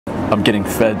I'm getting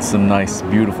fed some nice,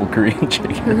 beautiful Korean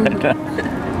chicken right now.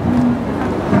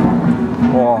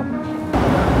 Oh.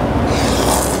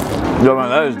 Yo, man,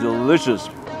 that is delicious.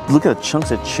 Look at the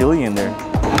chunks of chili in there.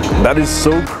 That is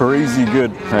so crazy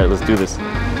good. All right, let's do this.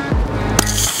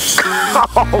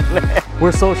 Oh, man.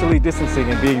 We're socially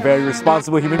distancing and being very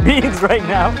responsible human beings right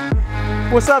now.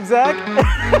 What's up, Zach?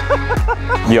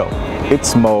 Yo,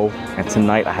 it's Mo, and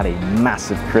tonight I had a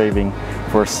massive craving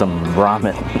for some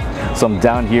ramen. So I'm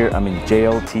down here, I'm in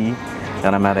JLT,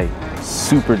 and I'm at a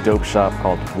super dope shop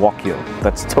called Wokyo.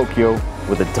 That's Tokyo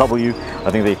with a W.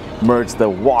 I think they merged the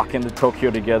wok and the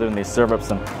Tokyo together, and they serve up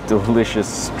some delicious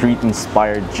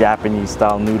street-inspired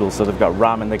Japanese-style noodles. So they've got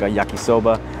ramen, they got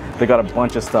yakisoba, they got a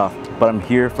bunch of stuff. But I'm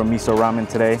here for miso ramen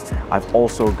today. I've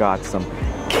also got some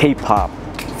K-pop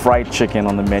fried chicken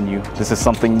on the menu. This is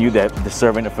something new that they're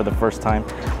serving it for the first time.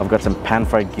 I've got some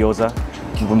pan-fried gyoza.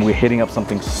 When we're hitting up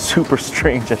something super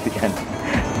strange at the end,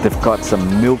 they've got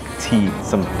some milk tea,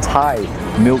 some Thai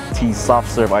milk tea soft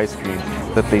serve ice cream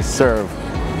that they serve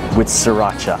with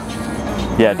Sriracha.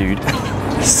 Yeah, dude,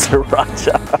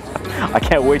 Sriracha. I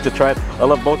can't wait to try it. I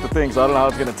love both the things. I don't know how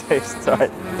it's gonna taste. All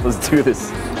right, let's do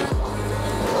this.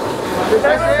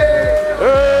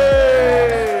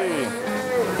 Hey!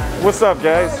 What's up,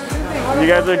 guys? You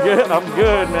guys are good? I'm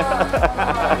good, man.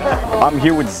 I'm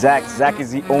here with Zach. Zach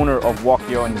is the owner of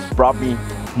Wokyo, and he's brought me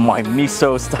my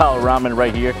miso style ramen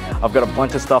right here. I've got a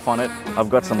bunch of stuff on it. I've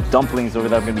got some dumplings over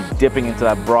there I'm gonna be dipping into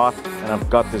that broth, and I've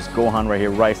got this gohan right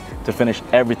here, rice, to finish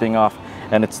everything off.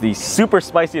 And it's the super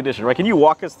spicy edition, right? Can you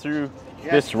walk us through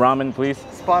this ramen, please?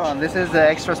 Spot on. This is the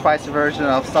extra spicy version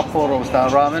of Sapporo style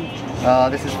ramen.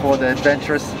 This is for the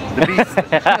adventurous, the beast.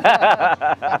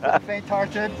 Not for the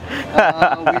faint-hearted.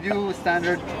 We do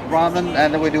standard ramen,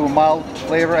 and then we do mild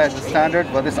flavor as the standard,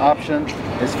 but this option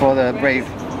is for the brave.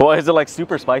 Well, is it like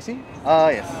super spicy?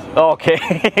 Yes. Okay.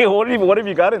 what have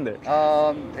you got in there?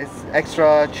 It's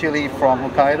extra chili from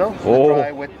Hokkaido,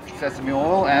 dry with sesame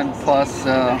oil, and plus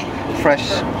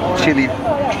fresh chili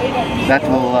that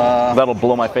will that'll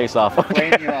blow my face off.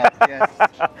 flame you up. Yes.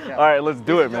 Yeah. All right, let's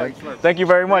do it, man. Thank you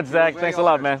very much, Zach. Thanks a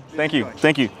lot, man. Thank you.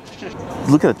 Thank you.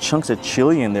 Look at the chunks of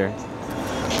chili in there.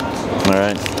 All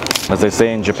right, as they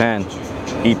say in Japan,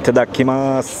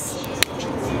 itadakimasu.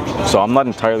 So I'm not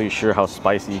entirely sure how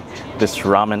spicy this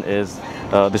ramen is.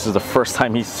 This is the first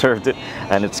time he served it,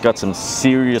 and it's got some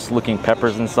serious looking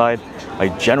peppers inside. I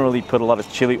generally put a lot of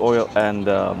chili oil and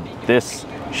this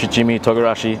shichimi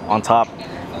togarashi on top,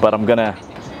 but I think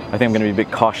I'm gonna be a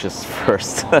bit cautious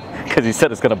first because he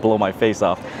said it's gonna blow my face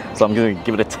off. So I'm gonna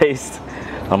give it a taste.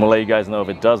 I'm gonna let you guys know if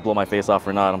it does blow my face off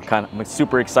or not. I'm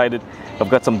super excited. I've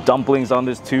got some dumplings on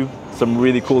this too. Some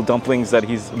really cool dumplings that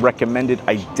he's recommended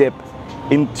I dip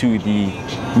into the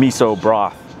miso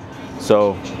broth.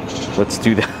 So let's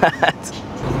do that.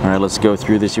 All right, let's go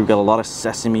through this. We've got a lot of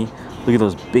sesame. Look at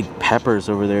those big peppers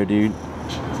over there, dude.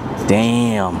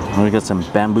 Damn. And we got some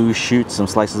bamboo shoots, some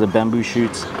slices of bamboo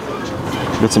shoots.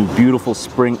 Got some beautiful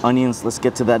spring onions. Let's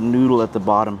get to that noodle at the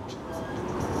bottom.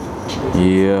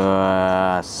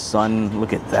 Yeah, son,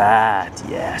 look at that.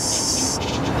 Yes,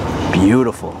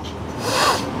 beautiful.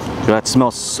 That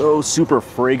smells so super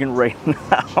fragrant right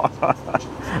now.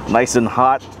 Nice and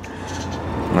hot.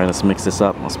 All right, let's mix this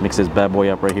up. Let's mix this bad boy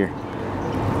up right here.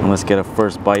 And let's get a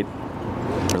first bite.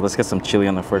 Let's get some chili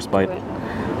on the first bite.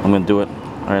 I'm gonna do it.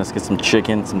 All right, let's get some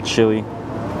chicken, some chili.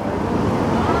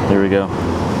 There we go.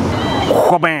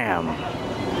 Bam!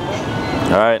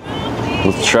 All right,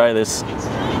 let's try this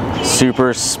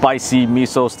super spicy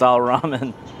miso style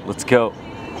ramen. Let's go.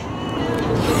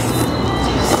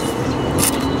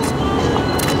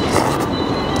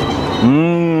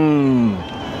 Mmm.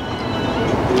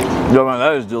 Yo, man,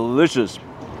 that is delicious.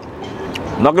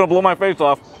 Not gonna blow my face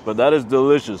off, but that is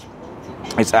delicious.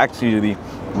 It's actually the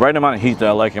right amount of heat that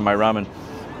I like in my ramen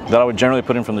that I would generally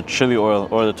put in from the chili oil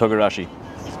or the togarashi.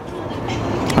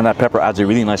 And that pepper adds a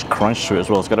really nice crunch to it as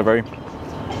well. It's got a very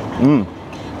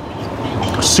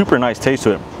super nice taste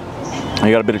to it. And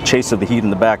you got a bit of chase of the heat in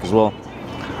the back as well.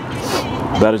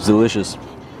 That is delicious.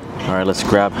 All right, let's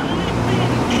grab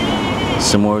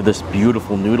some more of this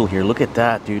beautiful noodle here. Look at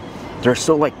that, dude. They're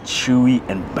so like chewy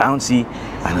and bouncy,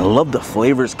 and I love the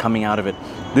flavors coming out of it.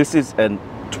 This is a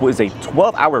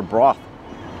 12-hour broth,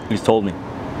 he's told me.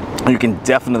 You can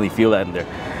definitely feel that in there.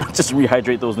 Just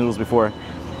rehydrate those noodles before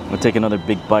I take another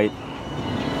big bite.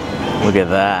 Look at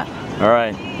that. All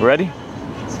right, ready?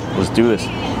 Let's do this.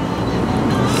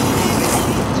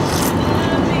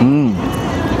 Mmm.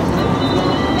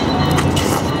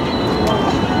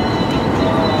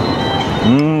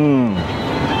 Mmm.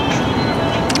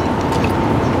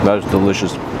 That is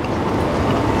delicious.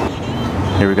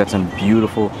 Here we got some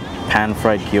beautiful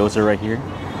pan-fried gyoza right here.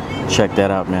 Check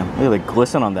that out, man. Look at the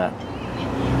glisten on that.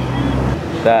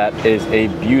 That is a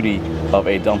beauty of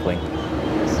a dumpling.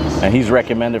 And he's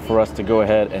recommended for us to go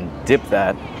ahead and dip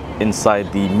that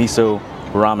inside the miso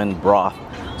ramen broth.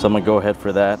 So I'm gonna go ahead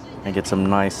for that and get some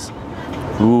nice,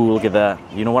 ooh, look at that.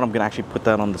 You know what? I'm gonna actually put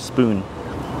that on the spoon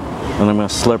and I'm gonna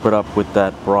slurp it up with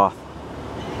that broth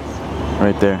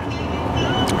right there.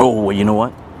 Oh, well, you know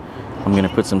what? I'm gonna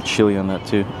put some chili on that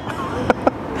too.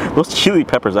 Those chili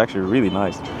peppers are actually really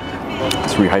nice.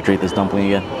 Let's rehydrate this dumpling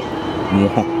again.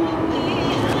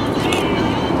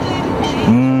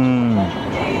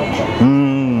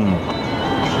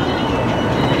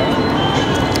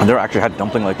 I've never actually had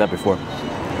dumpling like that before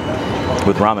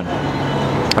with ramen.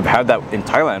 I've had that in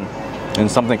Thailand in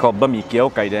something called bami keo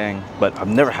kai dang, but I've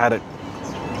never had it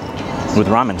with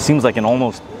ramen. Seems like an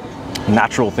almost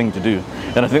natural thing to do.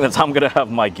 And I think that's how I'm gonna have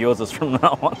my gyozas from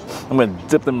now on. I'm gonna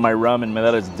dip them in my ramen, man.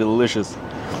 That is delicious.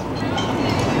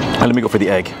 And let me go for the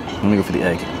egg. Let me go for the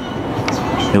egg.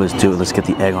 Hey, let's do it. Let's get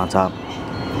the egg on top.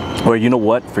 Or you know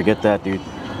what? Forget that, dude.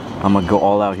 I'm gonna go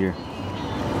all out here.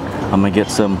 I'm gonna get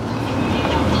this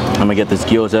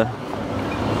gyoza.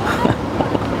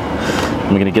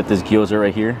 I'm gonna get this gyoza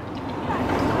right here.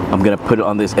 I'm gonna put it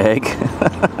on this egg.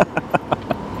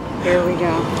 Here we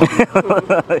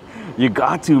go. You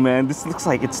got to, man. This looks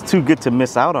like it's too good to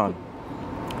miss out on.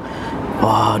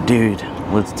 Oh, dude.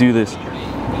 Let's do this.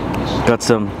 Got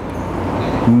some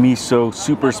miso,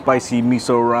 super spicy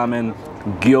miso ramen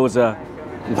gyoza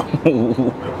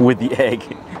with the egg.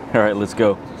 All right, let's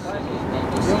go.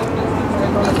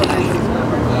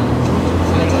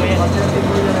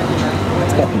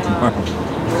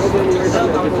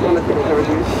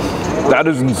 That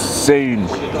is insane.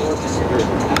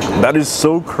 That is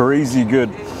so crazy good.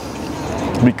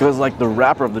 Because like the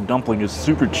wrapper of the dumpling is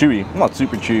super chewy. Not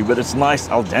super chewy, but it's nice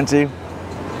al dente.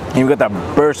 And you got that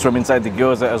burst from inside the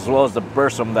gyoza as well as the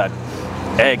burst from that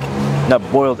egg, that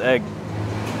boiled egg.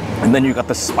 And then you got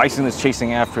the spiciness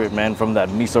chasing after it, man, from that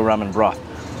miso ramen broth.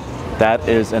 That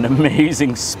is an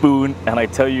amazing spoon, and I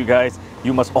tell you guys,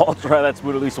 you must all try that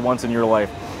spoon at least once in your life.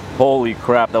 Holy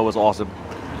crap, that was awesome.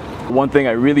 One thing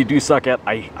I really do suck at,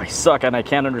 I suck and I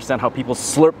can't understand how people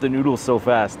slurp the noodles so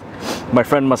fast. My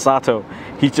friend Masato,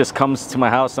 he just comes to my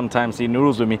house sometimes to eat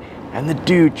noodles with me, and the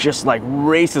dude just like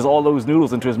races all those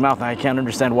noodles into his mouth, and I can't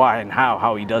understand why and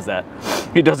how he does that.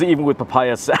 He does it even with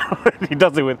papaya salad. He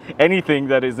does it with anything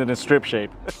that is in a strip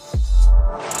shape.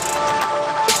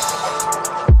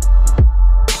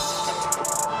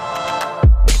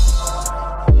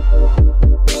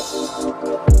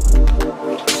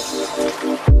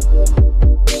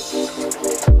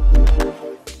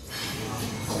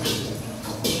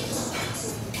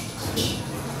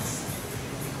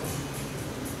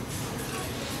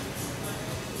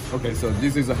 Okay, so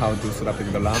this is how to slap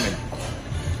in the ramen.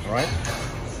 Alright?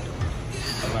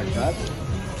 Like that.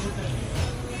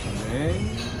 And then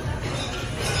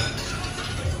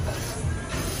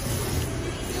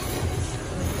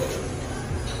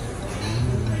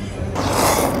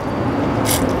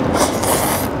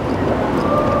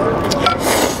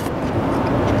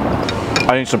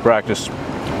I need some practice.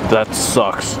 That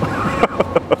sucks.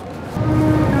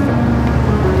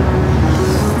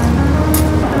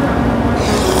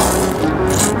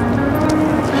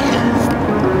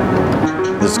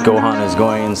 This Gohan is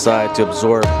going inside to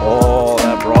absorb all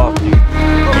that broth, dude.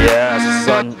 Yes,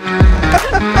 son.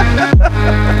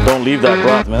 Don't leave that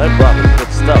broth, man. That broth is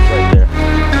good stuff right there.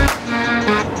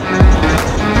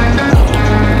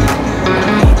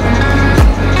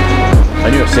 I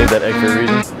knew I saved that egg for a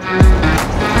reason.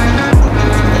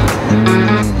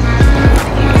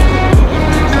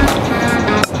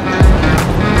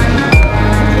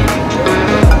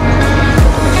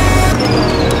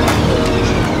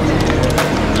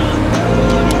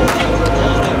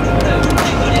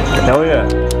 Hell yeah.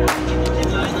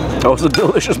 That was a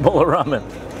delicious bowl of ramen.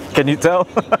 Can you tell?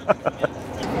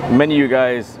 Many of you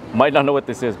guys might not know what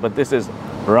this is, but this is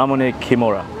Ramune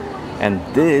Kimura. And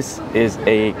this is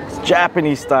a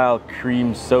Japanese style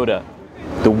cream soda.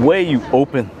 The way you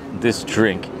open this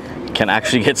drink can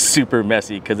actually get super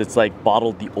messy because it's like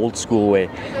bottled the old school way.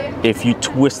 If you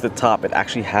twist the top, it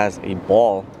actually has a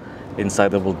ball inside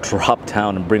that will drop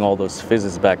down and bring all those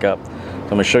fizzes back up. So I'm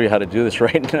gonna show you how to do this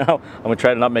right now. I'm gonna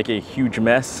try to not make a huge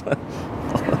mess.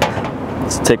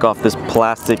 Let's take off this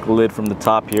plastic lid from the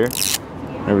top here.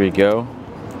 There we go.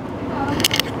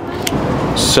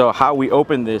 So how we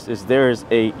open this is there's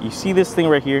a, you see this thing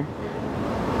right here?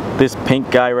 This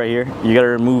pink guy right here? You gotta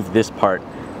remove this part,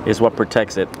 is what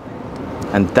protects it.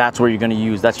 And that's where you're gonna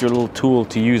use, that's your little tool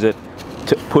to use it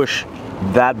to push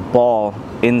that ball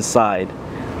inside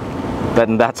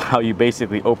That's how you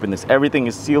basically open this. Everything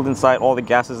is sealed inside, all the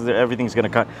gases there, everything's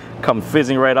gonna come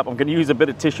fizzing right up. I'm gonna use a bit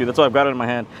of tissue, that's why I've got it in my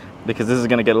hand, because this is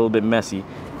gonna get a little bit messy.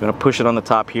 I'm gonna push it on the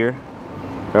top here.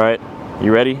 All right,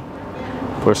 you ready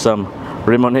for some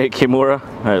Ramune Kimura?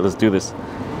 All right, let's do this.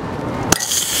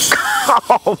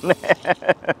 Oh man,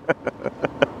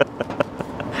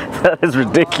 that is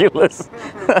ridiculous.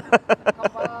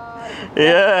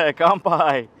 Yeah,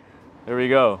 kampai. There we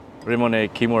go, Ramune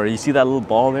Kimura. You see that little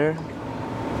ball there?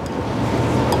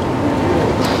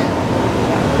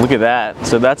 Look at that.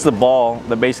 So that's the ball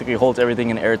that basically holds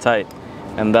everything in airtight,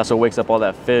 and that's what wakes up all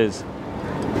that fizz.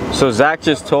 So Zach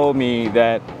just told me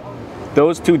that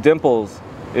those two dimples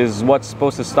is what's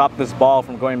supposed to stop this ball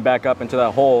from going back up into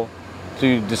that hole,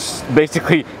 to just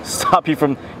basically stop you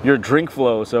from your drink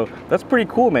flow. So that's pretty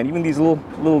cool, man. Even these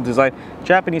little design.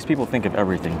 Japanese people think of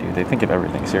everything, dude. They think of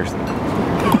everything, seriously.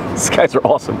 These guys are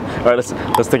awesome. All right,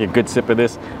 let's take a good sip of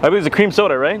this. I believe it's a cream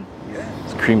soda, right? Yeah.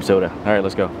 It's cream soda. All right,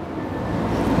 let's go.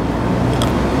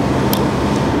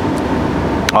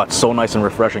 Oh, it's so nice and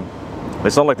refreshing.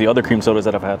 It's not like the other cream sodas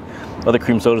that I've had. Other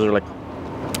cream sodas are like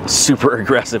super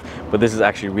aggressive, but this is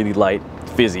actually really light,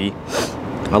 fizzy.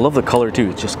 I love the color too,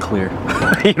 it's just clear.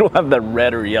 You don't have that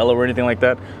red or yellow or anything like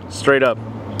that. Straight up.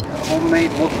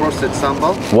 Homemade wok roasted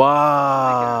sambal.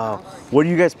 Wow. What do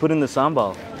you guys put in the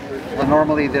sambal? Well,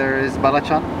 normally there is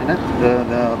balachan in it,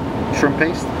 the shrimp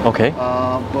paste. Okay.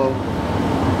 But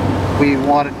we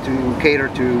wanted to cater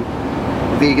to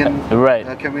vegan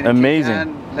community. Amazing.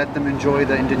 And let them enjoy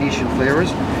the Indonesian flavors.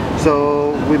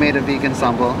 So we made a vegan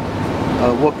sambal,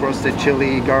 wok roasted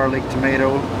chili, garlic,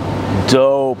 tomato.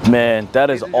 Dope, man. That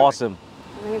is awesome.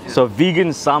 So vegan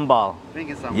sambal.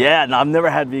 Vegan sambal. Yeah, no, I've never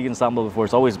had vegan sambal before.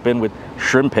 It's always been with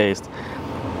shrimp paste.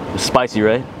 It's spicy,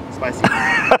 right? Spicy.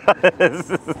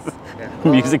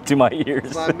 Music to my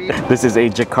ears. This is a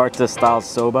Jakarta style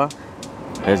soba.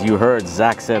 As you heard,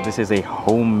 Zach said this is a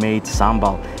homemade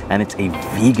sambal, and it's a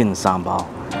vegan sambal.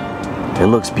 It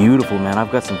looks beautiful, man.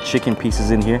 I've got some chicken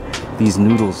pieces in here. These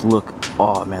noodles look,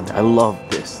 oh man, I love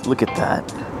this. Look at that.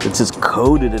 It's just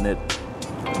coated in it.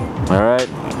 All right,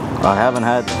 I haven't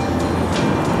had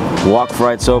wok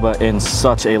fried soba in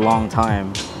such a long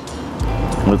time.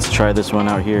 Let's try this one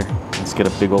out here. Let's get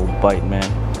a big old bite, man.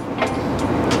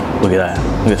 Look at that.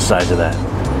 Look at the size of that.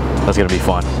 That's gonna be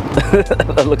fun.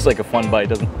 That looks like a fun bite,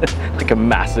 doesn't it? Like a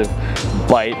massive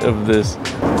bite of this.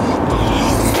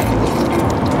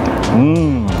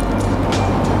 Mmm.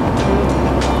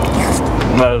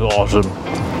 That is awesome.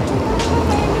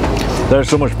 That is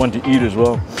so much fun to eat as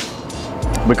well,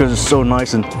 because it's so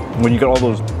nice, and when you get all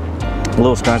those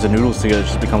little strands of noodles together, it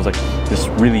just becomes like this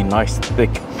really nice, thick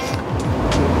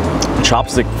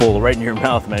chopstick full right in your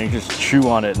mouth, man. You just chew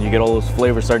on it and you get all those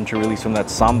flavors starting to release from that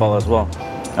sambal as well.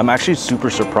 I'm actually super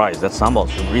surprised. That sambal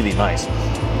is really nice.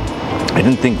 I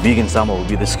didn't think vegan sambal would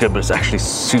be this good, but it's actually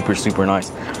super, super nice.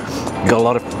 You got a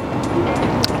lot of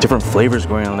different flavors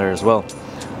going on there as well.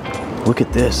 Look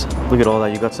at this. Look at all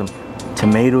that. You got some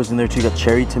tomatoes in there too. You got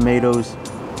cherry tomatoes.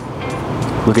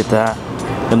 Look at that.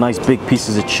 The nice big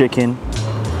pieces of chicken.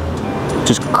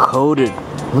 Just coated.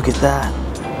 Look at that.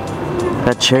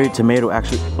 That cherry tomato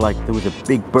actually, like, there was a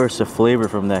big burst of flavor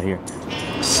from that here.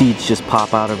 Seeds just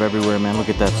pop out of everywhere, man. Look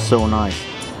at that. So nice.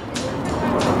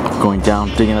 Going down,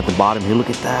 digging at the bottom here. Look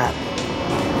at that.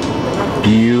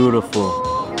 Beautiful.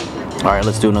 All right,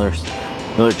 let's do another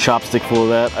chopstick full of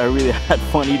that. I really had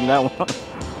fun eating that one.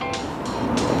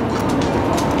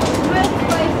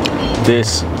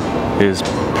 This is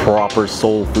proper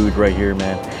soul food right here,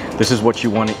 man. This is what you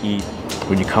want to eat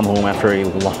when you come home after a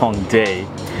long day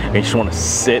and you just want to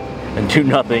sit and do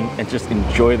nothing and just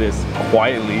enjoy this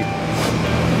quietly.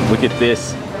 Look at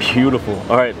this. Beautiful.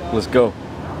 All right, let's go.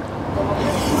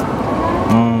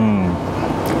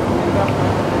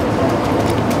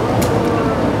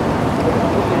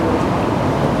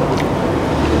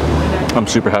 I'm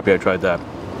super happy I tried that.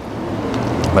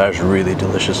 That is really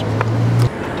delicious.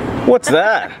 What's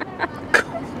that?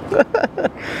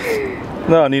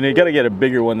 No, Nina, you gotta get a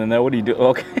bigger one than that. What do you do?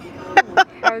 Okay.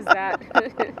 How's that?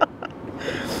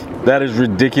 That is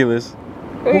ridiculous.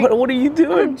 Wait, what are you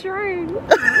doing? I'm trying.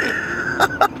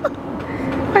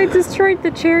 I destroyed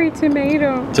the cherry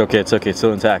tomato. It's okay, it's okay, it's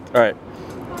still intact. All right,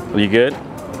 are you good?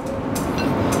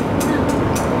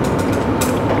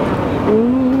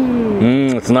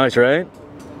 It's nice, right?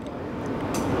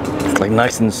 It's like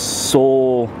nice and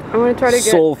soul. I want to try to get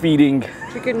soul feeding.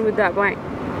 Chicken with that blank.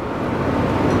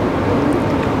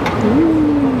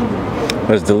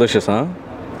 That's delicious, huh?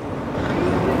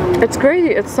 It's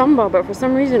crazy. It's sambal, but for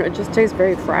some reason it just tastes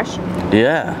very fresh.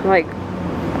 Yeah. Like,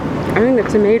 I think the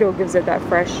tomato gives it that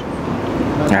fresh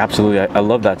Absolutely, I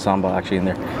love that sambal actually in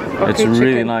there. Okay, It's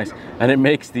really chicken. nice, and it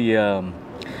makes the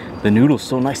noodles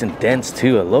so nice and dense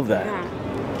too. I love that. Yeah.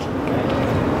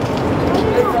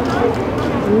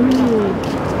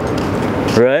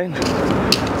 Right?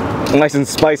 Nice and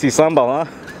spicy sambal,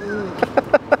 huh?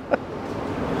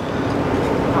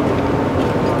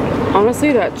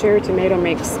 Honestly, that cherry tomato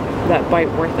makes that bite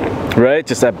worth it. Right?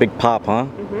 Just that big pop, huh?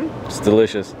 It's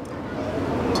delicious.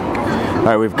 All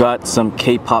right, we've got some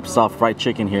K-pop soft fried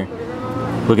chicken here.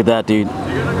 Look at that, dude.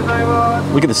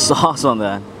 Look at the sauce on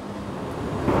that.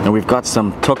 And we've got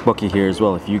some tteokbokki here as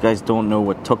well. If you guys don't know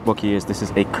what tteokbokki is, this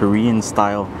is a Korean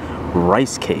style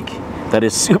rice cake that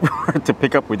is super hard to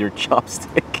pick up with your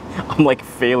chopstick. I'm like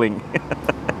failing.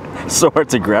 So hard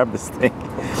to grab this thing.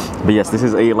 But yes, this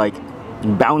is a like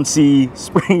bouncy,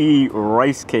 springy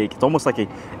rice cake. It's almost like a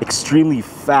extremely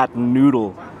fat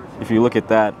noodle if you look at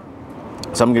that.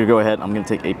 So I'm gonna go ahead, I'm gonna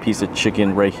take a piece of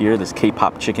chicken right here, this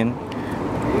K-pop chicken,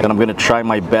 and I'm gonna try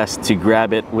my best to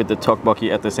grab it with the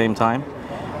tteokbokki at the same time.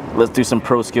 Let's do some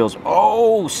pro skills.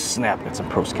 Oh snap, got some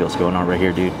pro skills going on right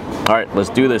here, dude. All right, let's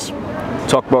do this.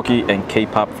 Tteokbokki and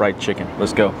K-pop fried chicken.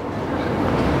 Let's go.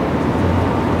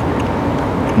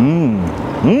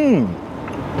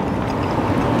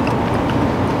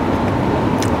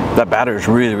 That batter is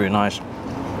really, really nice.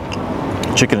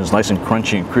 Chicken is nice and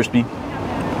crunchy and crispy.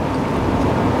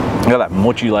 Got that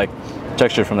mochi-like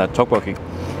texture from that tteokbokki.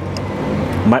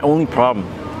 My only problem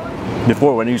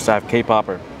before, when I used to have K-pop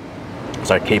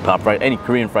fried, any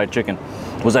Korean fried chicken,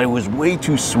 was that it was way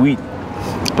too sweet.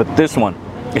 But this one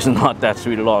is not that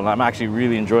sweet at all, and I'm actually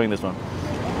really enjoying this one.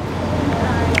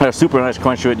 Got a super nice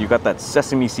crunch to it. You got that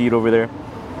sesame seed over there,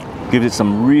 gives it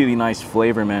some really nice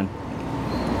flavor, man.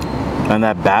 And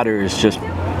that batter is just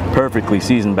perfectly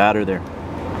seasoned batter there.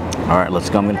 All right, let's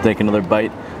go. I'm gonna take another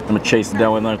bite. I'm gonna chase it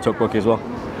down with another tteokbokki as well.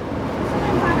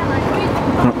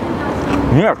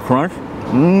 Yeah, crunch.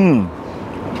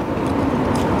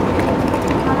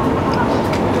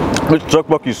 This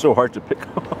tteokbokki is so hard to pick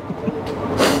up.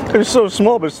 It's so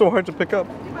small, but it's so hard to pick up.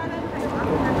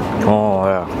 Oh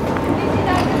yeah.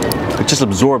 It just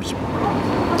absorbs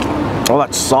all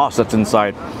that sauce that's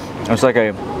inside. It's like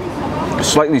a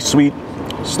slightly sweet,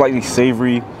 slightly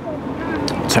savory,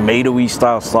 tomatoey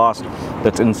style sauce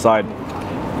that's inside.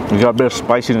 You got a bit of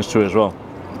spiciness to it as well.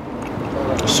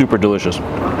 Super delicious.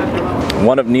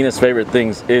 One of Nina's favorite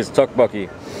things is tteokbokki.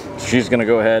 So she's gonna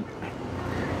go ahead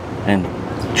and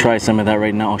try some of that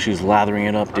right now. She's lathering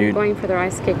it up, dude. I'm going for the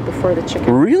rice cake before the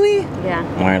chicken. Really? Yeah.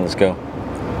 All right, let's go.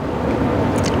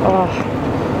 Oh,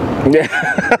 Yeah.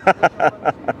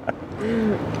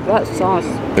 that sauce.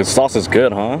 The sauce is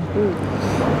good, huh?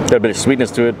 Got a bit of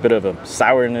sweetness to it, bit of a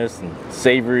sourness and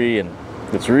savory, and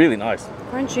it's really nice.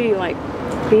 Crunchy like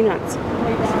peanuts.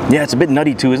 Yeah, it's a bit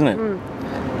nutty too, isn't it?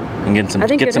 And get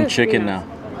some chicken peanuts.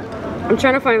 now. I'm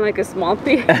trying to find like a small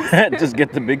piece. Just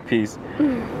get the big piece.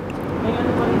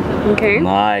 Okay.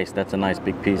 Nice, that's a nice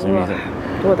big piece.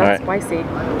 Oh, that's spicy.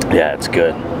 Yeah, it's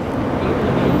good.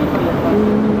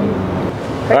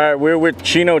 All right, we're with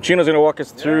Chino. Chino's gonna walk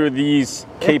us through these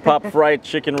K-pop fried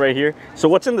chicken right here. So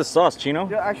what's in the sauce, Chino?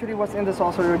 Yeah, actually what's in the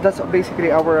sauce, that's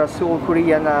basically our Seoul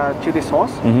Korean chili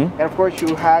sauce. And of course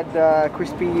you had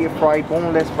crispy fried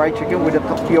boneless fried chicken with the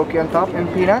tteokbokki on top and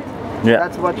peanut. Yeah.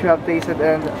 That's what you have tasted,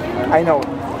 and I know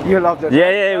you loved it.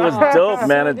 Yeah, it was dope,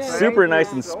 man. It's Thank super you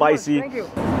nice and so much. spicy. Thank you.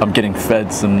 I'm getting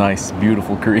fed some nice,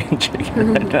 beautiful Korean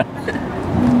chicken right now.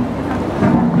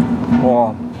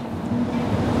 Oh.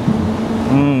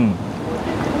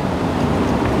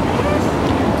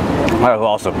 That was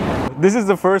awesome. This is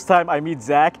the first time I meet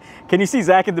Zach. Can you see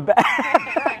Zach in the back?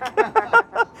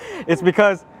 It's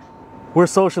because we're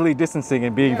socially distancing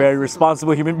and being very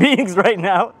responsible human beings right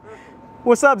now.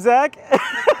 What's up, Zach?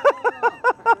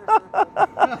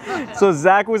 So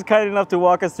Zach was kind enough to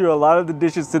walk us through a lot of the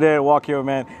dishes today at Wokyo,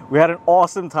 man. We had an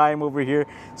awesome time over here.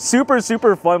 Super,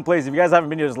 super fun place. If you guys haven't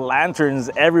been here, there's lanterns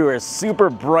everywhere, super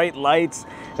bright lights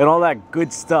and all that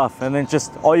good stuff. And then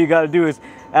just all you gotta do is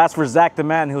ask for Zach the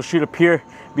man. He'll shoot up here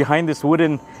behind this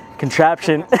wooden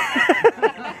contraption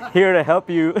here to help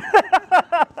you.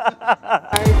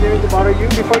 Hi, there to bother you.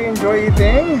 Before you enjoy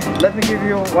eating, let me give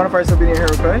you one of our souvenirs here,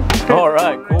 okay? All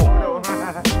right, cool.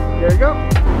 There you go.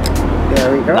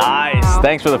 There we go. Nice.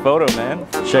 Thanks for the photo, man.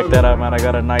 Check that out, man. I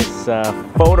got a nice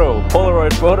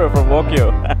Polaroid photo from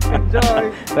Wokyo.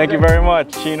 Enjoy. Thank you very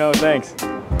much, Chino. Thanks.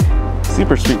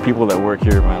 Super sweet people that work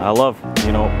here, man. I love,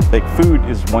 you know, like food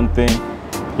is one thing.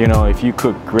 You know, if you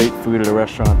cook great food at a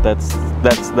restaurant, that's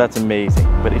amazing.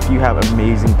 But if you have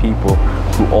amazing people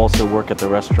who also work at the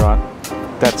restaurant,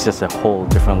 that's just a whole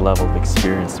different level of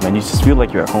experience, man. You just feel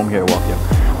like you're at home here at Wokyo.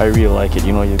 I really like it.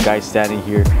 You know, you guys standing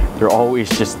here, they're always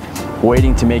just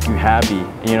waiting to make you happy,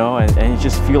 you know, and you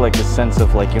just feel like this sense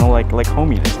of like, you know, like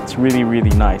hominess. It's really,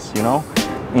 really nice, you know?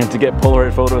 And to get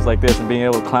Polaroid photos like this and being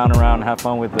able to clown around and have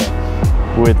fun with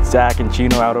Zach and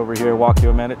Chino out over here,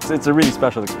 Wokyo, man, it's a really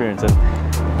special experience,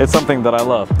 and it's something that I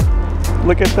love.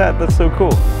 Look at that, that's so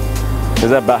cool. Is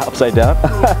that upside down?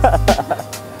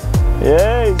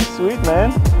 Yay, sweet, man.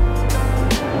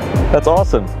 That's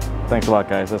awesome. Thanks a lot,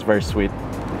 guys, that's very sweet.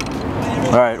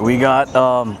 All right, we got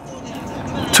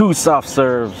 2 soft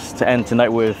serves to end tonight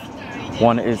with.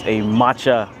 One is a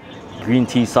matcha green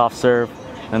tea soft serve,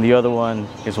 and the other one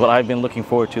is what I've been looking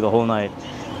forward to the whole night,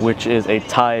 which is a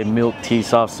Thai milk tea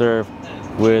soft serve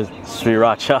with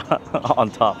Sriracha on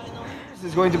top. This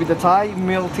is going to be the Thai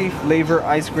milk tea flavor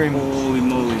ice cream. Holy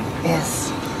moly. Yes,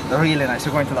 really nice.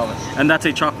 You're going to love it. And that's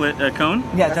a chocolate cone?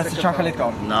 Yeah, that's a chocolate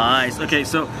cone. Nice. Okay,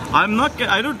 so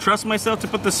I don't trust myself to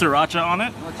put the Sriracha on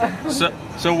it.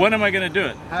 So when am I gonna do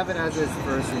it? Have it as is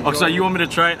first. Oh, so you want me to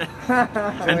try it?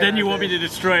 And then you want me to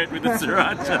destroy it with the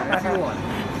Sriracha? If you want.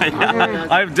 Yeah,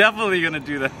 I'm definitely gonna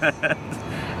do that.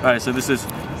 All right, so this is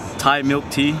Thai milk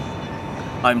tea.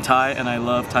 I'm Thai and I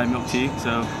love Thai milk tea,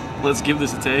 so let's give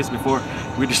this a taste before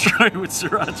we destroy it with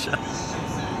Sriracha.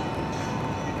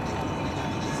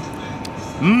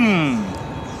 Mmm.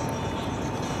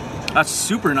 That's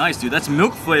super nice, dude. That's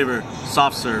milk flavor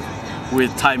soft serve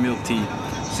with Thai milk tea.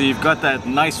 So you've got that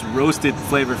nice roasted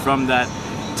flavor from that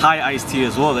Thai iced tea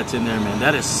as well that's in there, man.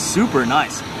 That is super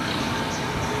nice.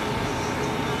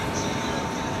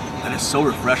 That is so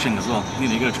refreshing as well.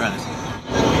 You gotta try this.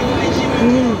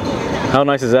 How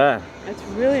nice is that? It's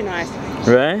really nice.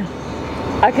 Right?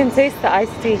 I can taste the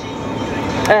iced tea.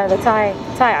 The Thai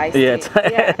iced tea. Yeah, Thai.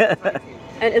 Yeah.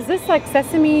 And is this like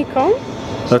sesame cone?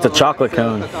 That's a chocolate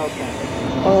cone.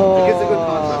 Oh, It gives a good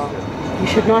contrast. you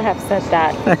should not have said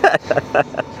that.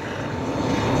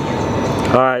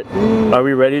 All right, are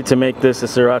we ready to make this a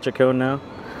Sriracha cone now?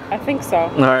 I think so.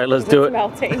 All right, let's do it.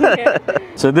 Melting.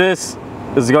 So this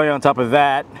is going on top of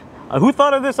that. Who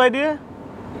thought of this idea?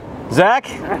 Zach?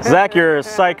 Zach, you're a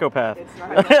psychopath.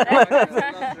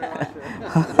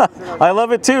 I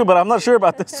love it too, but I'm not sure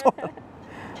about this one.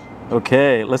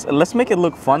 Okay, let's make it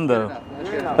look fun though.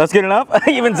 That's good enough?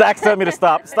 Even Zach's telling me to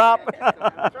stop. Stop.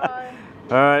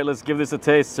 All right, let's give this a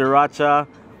taste. Sriracha,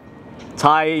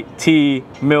 Thai tea,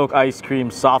 milk ice cream,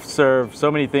 soft serve.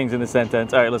 So many things in the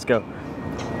sentence. All right, let's go.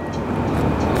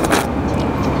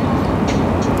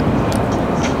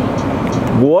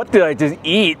 What did I just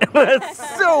eat?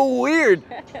 That's so weird.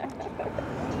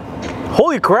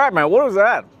 Holy crap, man, what was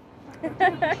that?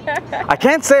 I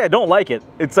can't say I don't like it.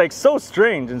 It's like so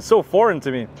strange and so foreign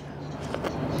to me.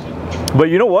 But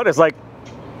you know what? It's like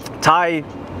Thai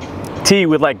tea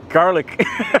with like garlic.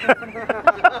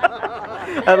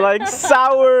 And like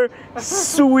sour,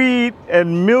 sweet,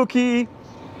 and milky.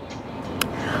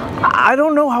 I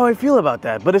don't know how I feel about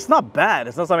that, but it's not bad.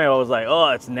 It's not something I was like, oh,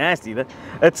 it's nasty.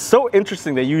 It's so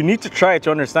interesting that you need to try it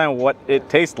to understand what it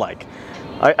tastes like.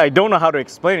 I don't know how to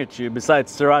explain it to you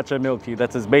besides Sriracha milk tea.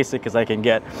 That's as basic as I can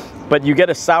get. But you get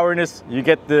a sourness, you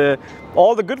get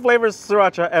all the good flavors of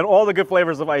Sriracha and all the good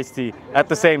flavors of iced tea at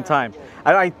the same time.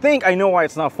 And I think I know why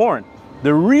it's not foreign.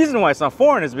 The reason why it's not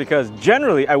foreign is because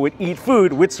generally I would eat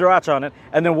food with Sriracha on it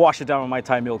and then wash it down with my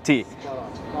Thai milk tea.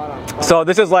 So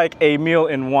this is like a meal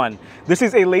in one. This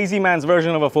is a lazy man's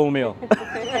version of a full meal.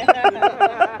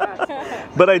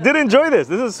 But I did enjoy this.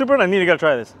 This is super nice. I need to go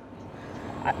try this.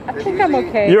 I think I'm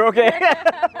okay. You're okay?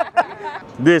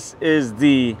 This is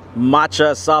the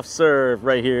matcha soft serve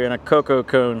right here in a cocoa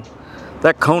cone.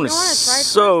 That cone is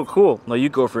so cool. No, you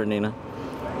go for it, Nina.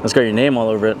 It's got your name all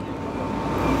over it.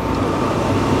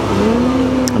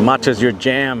 Matcha's your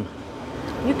jam.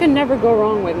 You can never go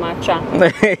wrong with matcha.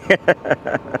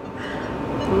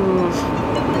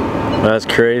 That's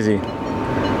crazy.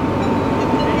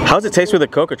 How's it taste with the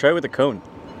cocoa? Try it with the cone.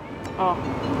 Oh.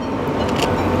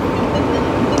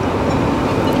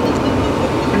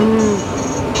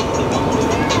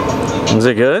 Is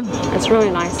it good? It's really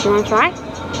nice. You want to try?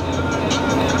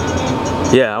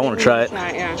 Yeah, I want to try it.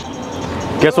 Yeah.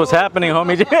 Guess what's happening,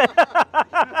 homie?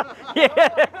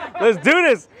 Yeah, let's do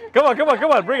this. Come on, come on,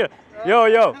 come on, bring it. Yo.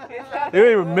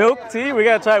 Dude, milk tea? We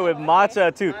gotta try it with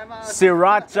matcha too.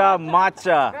 Sriracha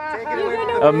matcha.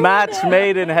 A match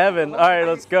made in heaven. All right,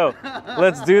 let's go.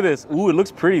 Let's do this. Ooh, it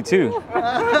looks pretty too.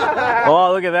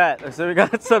 Oh, look at that. So we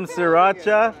got some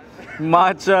Sriracha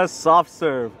matcha soft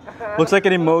serve. Looks like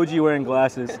an emoji wearing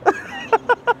glasses.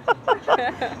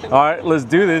 All right, let's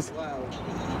do this.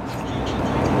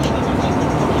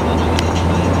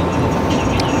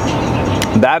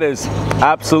 That is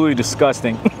absolutely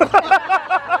disgusting.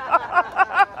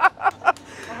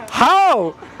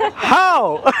 How?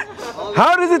 How?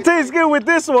 How does it taste good with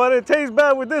this one? It tastes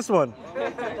bad with this one.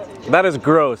 That is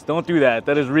gross. Don't do that.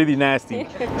 That is really nasty.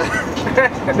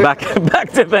 Back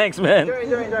to thanks, man.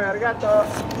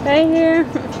 Thank you.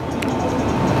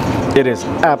 It is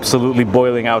absolutely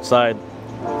boiling outside.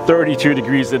 32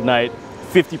 degrees at night,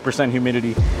 50%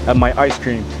 humidity, and my ice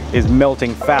cream is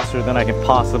melting faster than I can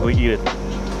possibly eat it.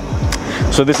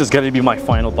 So this is going to be my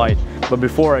final bite. But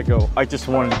before I go, I just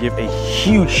wanted to give a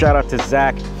huge shout out to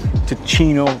Zach, to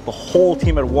Chino, the whole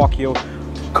team at Wokyo,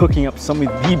 cooking up some of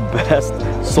the best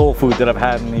soul food that I've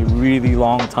had in a really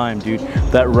long time, dude.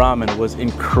 That ramen was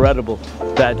incredible.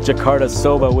 That Jakarta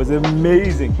Soba was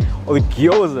amazing. Oh, the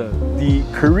Gyoza, the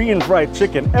Korean fried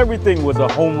chicken, everything was a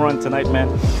home run tonight, man.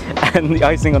 And the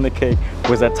icing on the cake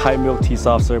was that Thai milk tea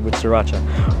soft serve with Sriracha.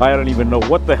 I don't even know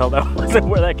what the hell that was and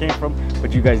where that came from,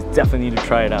 but you guys definitely need to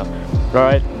try it out. All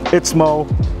right, it's Mo.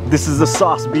 This is the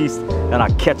Sauce Beast, and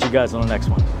I'll catch you guys on the next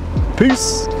one.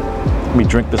 Peace. Let me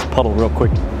drink this puddle real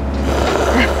quick.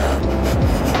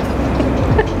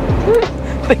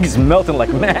 Thing's melting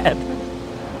like mad.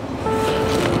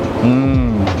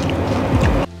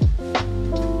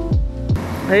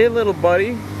 Hey, little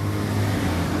buddy.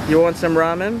 You want some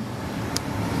ramen?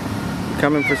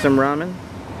 Coming for some ramen?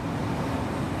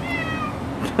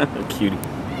 Cutie.